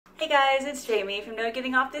Hey guys, it's Jamie from No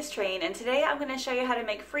Getting Off This Train, and today I'm going to show you how to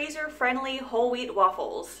make freezer-friendly whole wheat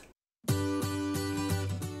waffles.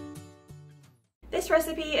 This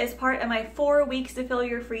recipe is part of my 4 weeks to fill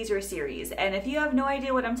your freezer series, and if you have no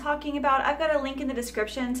idea what I'm talking about, I've got a link in the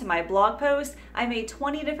description to my blog post. I made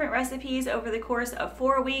 20 different recipes over the course of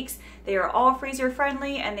 4 weeks. They are all freezer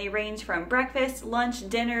friendly and they range from breakfast, lunch,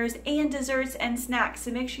 dinners, and desserts and snacks,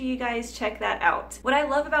 so make sure you guys check that out. What I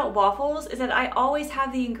love about waffles is that I always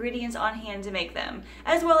have the ingredients on hand to make them,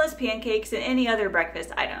 as well as pancakes and any other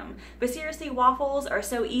breakfast item. But seriously, waffles are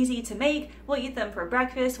so easy to make. We'll eat them for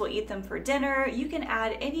breakfast, we'll eat them for dinner. You can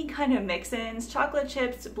add any kind of mix-ins, chocolate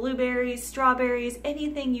chips, blueberries, strawberries,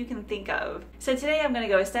 anything you can think of. So today I'm going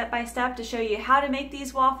to go step by step to show you how to make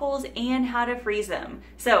these waffles and how to freeze them.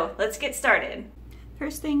 So let's get started.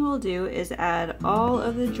 First thing we'll do is add all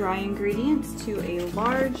of the dry ingredients to a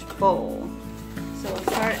large bowl. So we'll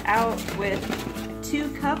start out with 2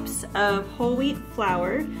 cups of whole wheat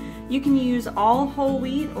flour. You can use all whole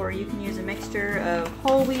wheat, or you can use a mixture of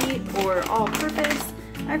whole wheat or all-purpose.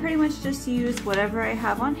 I pretty much just use whatever I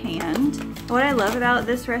have on hand. What I love about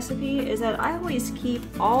this recipe is that I always keep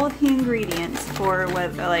all the ingredients for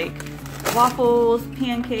whether like waffles,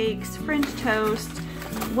 pancakes, French toast,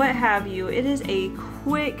 what have you. It is a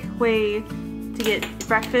quick way to get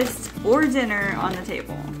breakfast or dinner on the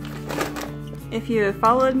table. If you have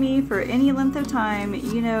followed me for any length of time,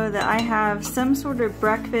 you know that I have some sort of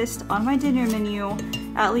breakfast on my dinner menu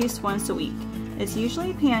at least once a week. It's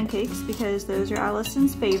usually pancakes because those are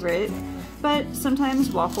Allison's favorite, but sometimes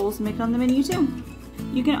waffles make it on the menu too.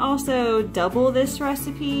 You can also double this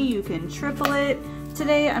recipe, you can triple it.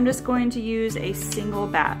 Today I'm just going to use a single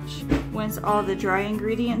batch. Once all the dry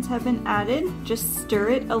ingredients have been added, just stir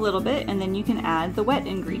it a little bit and then you can add the wet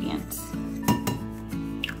ingredients.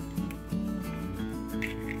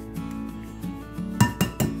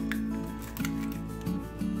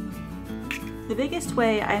 The biggest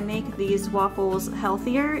way I make these waffles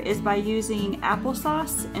healthier is by using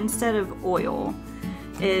applesauce instead of oil.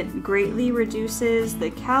 It greatly reduces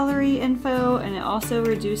the calorie info and it also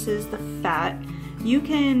reduces the fat. You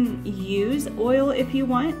can use oil if you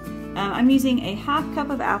want. I'm using a ½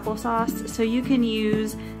 cup of applesauce, so you can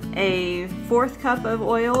use a 1/4 cup of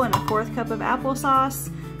oil and a 1/4 cup of applesauce.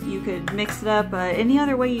 You could mix it up any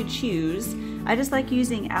other way you choose. I just like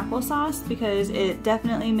using applesauce because it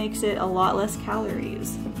definitely makes it a lot less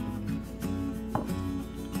calories.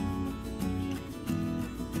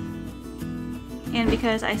 And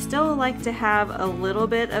because I still like to have a little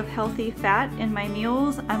bit of healthy fat in my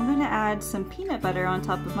meals, I'm going to add some peanut butter on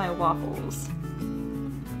top of my waffles.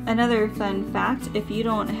 Another fun fact, if you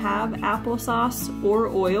don't have applesauce or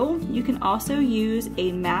oil, you can also use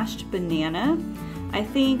a mashed banana. I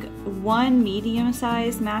think 1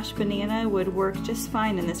 medium-sized mashed banana would work just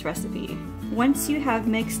fine in this recipe. Once you have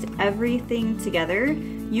mixed everything together,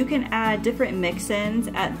 you can add different mix-ins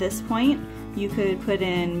at this point. You could put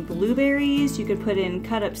in blueberries, you could put in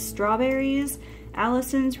cut up strawberries.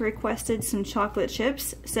 Allison's requested some chocolate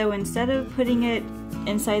chips, so instead of putting it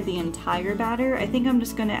inside the entire batter, I think I'm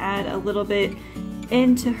just gonna add a little bit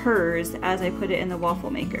into hers as I put it in the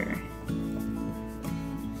waffle maker.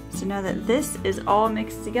 So now that this is all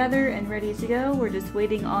mixed together and ready to go, we're just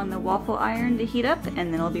waiting on the waffle iron to heat up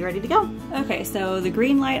and then it'll be ready to go. Okay, so the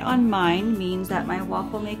green light on mine means that my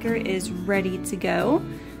waffle maker is ready to go.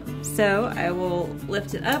 So I will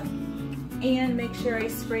lift it up and make sure I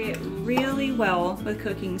spray it really well with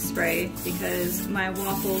cooking spray because my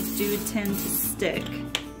waffles do tend to stick.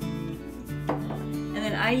 And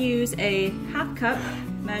then I use a ½ cup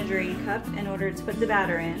measuring cup in order to put the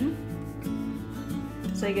batter in.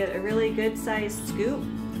 So I get a really good sized scoop,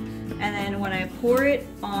 and then when I pour it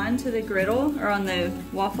onto the griddle or on the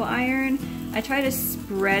waffle iron, I try to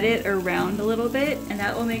spread it around a little bit, and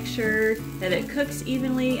that will make sure that it cooks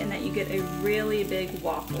evenly and that you get a really big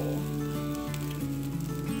waffle.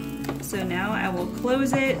 So now I will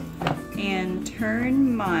close it and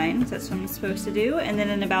turn mine, that's what I'm supposed to do, and then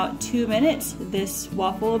in about 2 minutes this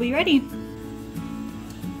waffle will be ready.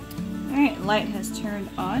 Alright, light has turned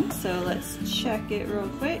on, so let's check it real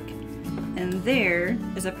quick. And there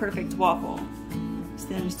is a perfect waffle. So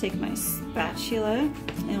then just take my spatula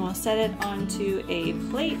and we'll set it onto a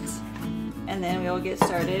plate, and then we'll get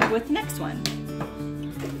started with the next one.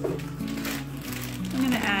 I'm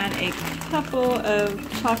going to add a couple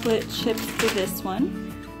of chocolate chips to this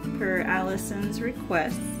one per Allison's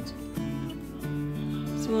request.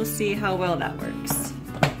 So we'll see how well that works.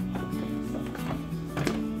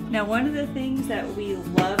 Now, one of the things that we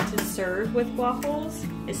love to serve with waffles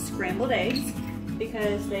is scrambled eggs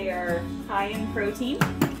because they are high in protein.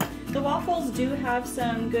 The waffles do have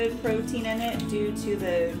some good protein in it due to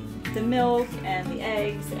the milk and the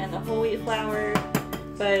eggs and the whole wheat flour,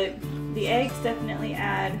 but the eggs definitely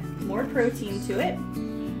add more protein to it.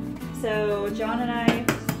 So John and I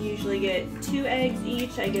usually get 2 eggs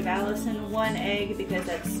each. I give Allison 1 egg because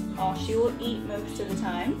that's all she will eat most of the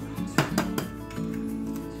time.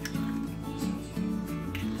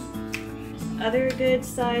 Other good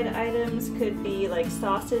side items could be like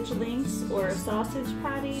sausage links or sausage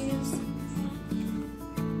patties.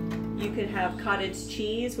 You could have cottage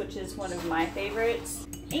cheese, which is one of my favorites.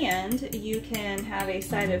 And you can have a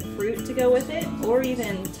side of fruit to go with it, or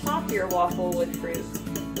even top your waffle with fruit.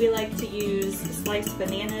 We like to use sliced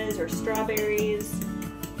bananas or strawberries.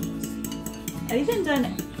 I've even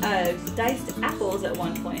done diced apples at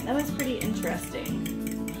one point. That was pretty interesting.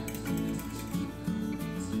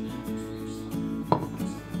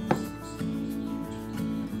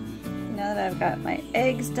 Now that I've got my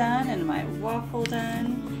eggs done and my waffle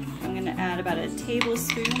done, I'm going to add about a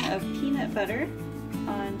tablespoon of peanut butter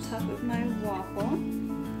on top of my waffle.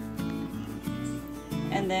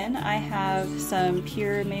 And then I have some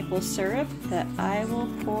pure maple syrup that I will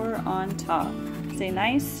pour on top. It's a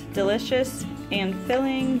nice, delicious, and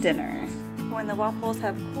filling dinner. When the waffles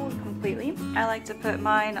have cooled completely, I like to put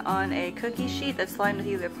mine on a cookie sheet that's lined with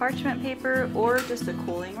either parchment paper or just a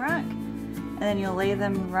cooling rack. And then you'll lay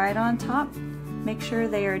them right on top. Make sure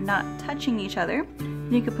they are not touching each other.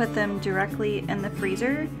 You can put them directly in the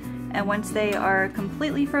freezer, and once they are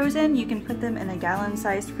completely frozen, you can put them in a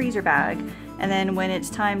gallon-sized freezer bag. And then when it's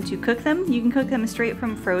time to cook them, you can cook them straight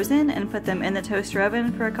from frozen and put them in the toaster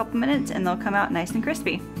oven for a couple minutes and they'll come out nice and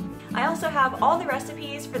crispy. I also have all the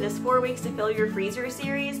recipes for this 4 weeks to fill your freezer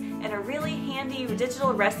series in a really handy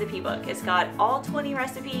digital recipe book. It's got all 20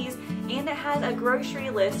 recipes and it has a grocery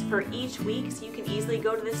list for each week so you can easily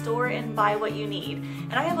go to the store and buy what you need.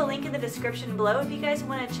 And I have a link in the description below if you guys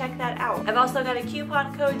want to check that out. I've also got a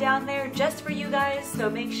coupon code down there just for you guys, so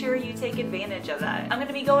make sure you take advantage of that. I'm going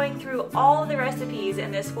to be going through all the recipes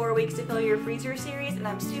in this 4 weeks to fill your freezer series, and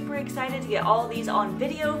I'm super excited to get all of these on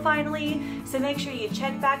video finally, so make sure you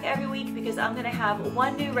check back every week because I'm going to have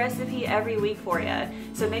 1 new recipe every week for you.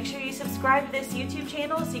 So make sure you subscribe to this YouTube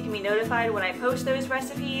channel so you can be notified when I post those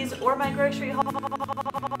recipes or my grocery haul.